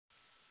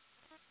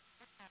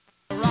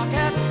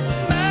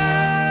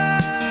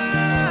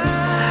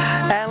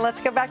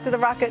back to the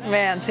Rocket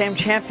Man, Sam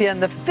Champion,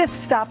 the 5th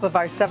stop of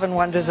our 7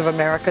 Wonders of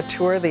America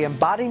tour, the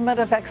embodiment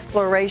of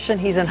exploration.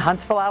 He's in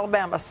Huntsville,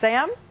 Alabama.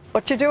 Sam,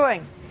 what you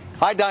doing?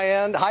 Hi,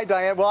 Diane. Hi,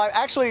 Diane. Well,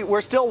 actually,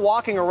 we're still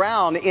walking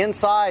around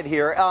inside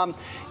here.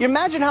 You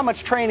imagine how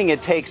much training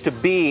it takes to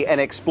be an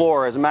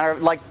explorer. As a matter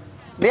of,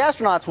 the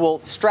astronauts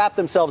will strap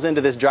themselves into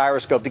this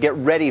gyroscope to get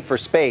ready for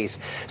space.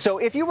 So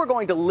if you were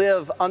going to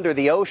live under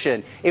the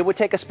ocean, it would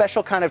take a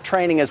special kind of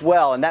training as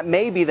well, and that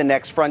may be the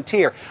next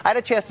frontier. I had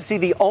a chance to see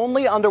the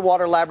only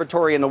underwater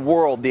laboratory in the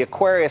world, the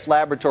Aquarius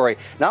laboratory.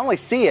 Not only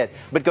see it,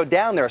 but go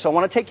down there. So I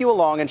want to take you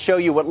along and show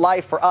you what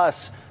life for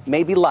us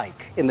may be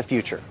like in the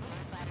future.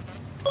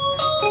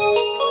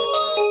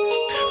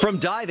 From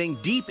diving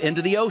deep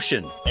into the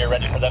ocean. You're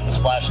ready for them to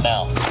splash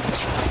now.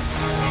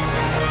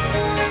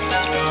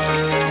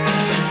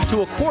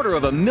 To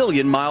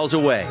 250,000 miles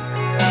away.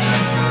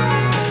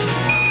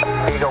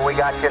 Eagle, we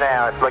got you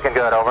now. It's looking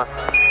good, over.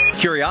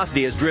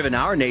 Curiosity has driven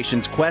our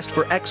nation's quest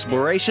for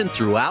exploration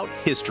throughout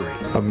history.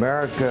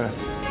 America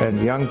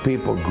and young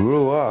people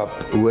grew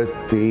up with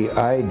the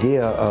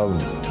idea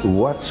of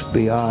what's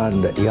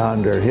beyond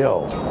yonder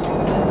hill.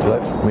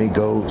 Let me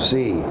go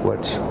see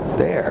what's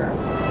there.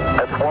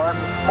 That's one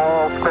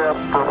small step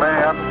for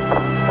man,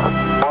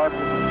 one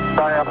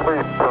giant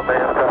leap for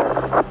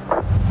mankind.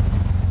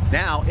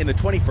 Now, in the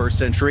 21st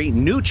century,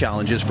 new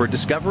challenges for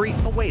discovery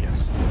await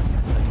us.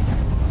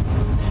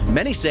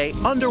 Many say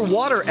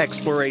underwater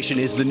exploration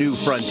is the new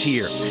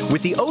frontier.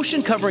 With the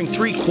ocean covering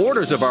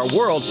 3/4 of our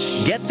world,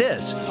 get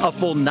this, a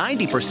full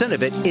 90%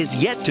 of it is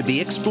yet to be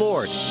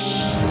explored.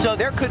 So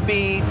there could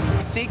be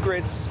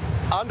secrets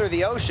under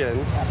the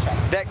ocean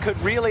that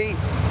could really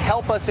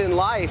help us in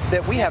life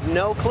that we have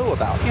no clue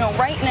about. You know,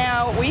 right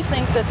now we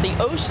think that the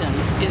ocean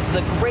is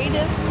the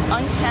greatest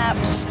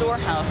untapped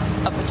storehouse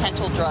of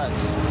potential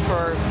drugs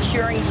for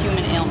curing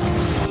human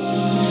ailments.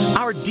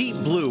 Our deep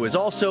blue is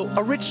also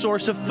a rich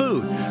source of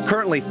food.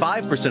 Currently,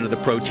 5% of the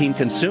protein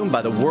consumed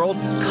by the world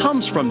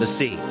comes from the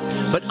sea.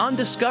 But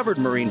undiscovered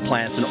marine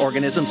plants and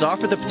organisms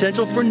offer the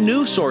potential for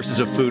new sources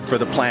of food for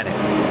the planet.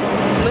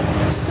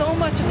 With so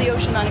much of the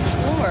ocean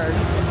unexplored,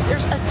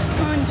 there's a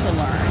ton to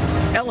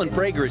learn. Ellen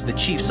Prager is the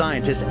chief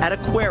scientist at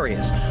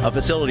Aquarius, a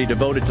facility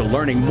devoted to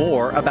learning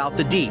more about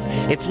the deep.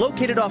 It's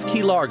located off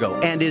Key Largo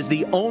and is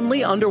the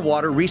only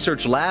underwater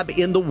research lab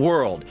in the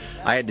world.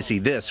 I had to see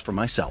this for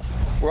myself.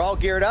 We're all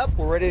geared up.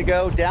 We're ready to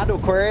go down to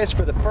Aquarius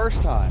for the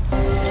first time.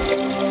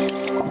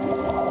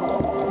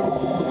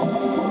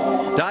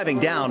 Diving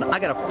down, I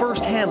got a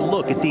first-hand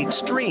look at the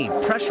extreme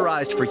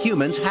pressurized for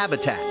humans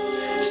habitat.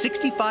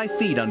 65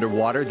 feet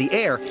underwater, the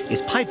air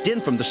is piped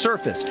in from the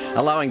surface,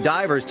 allowing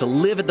divers to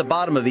live at the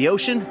bottom of the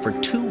ocean for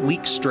 2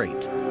 weeks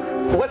straight.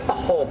 What's the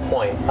whole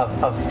point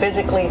of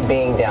physically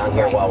being down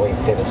here while we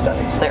do the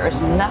studies? There is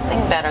nothing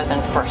better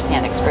than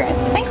first-hand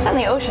experience. Things in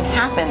the ocean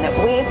happen that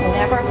we've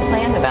never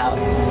planned about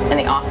in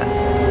the office.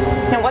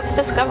 Now, what's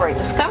discovery?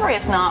 Discovery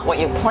is not what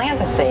you plan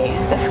to see.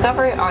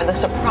 Discovery are the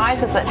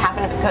surprises that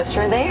happen because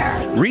you're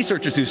there.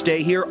 Researchers who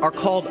stay here are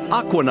called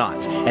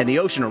aquanauts, and the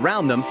ocean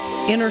around them,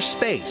 inner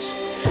space.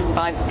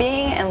 By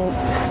being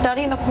and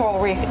studying the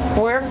coral reef,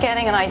 we're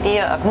getting an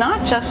idea of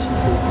not just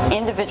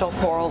individual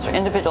corals or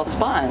individual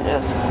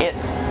sponges,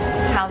 it's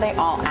how they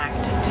all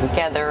act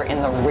together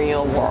in the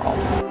real world.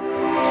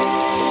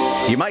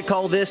 You might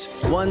call this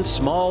one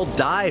small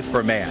dive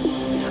for man.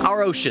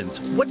 Our oceans,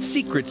 what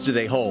secrets do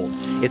they hold?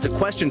 It's a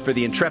question for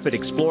the intrepid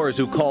explorers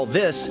who call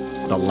this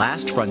the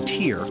last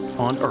frontier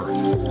on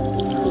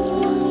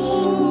Earth.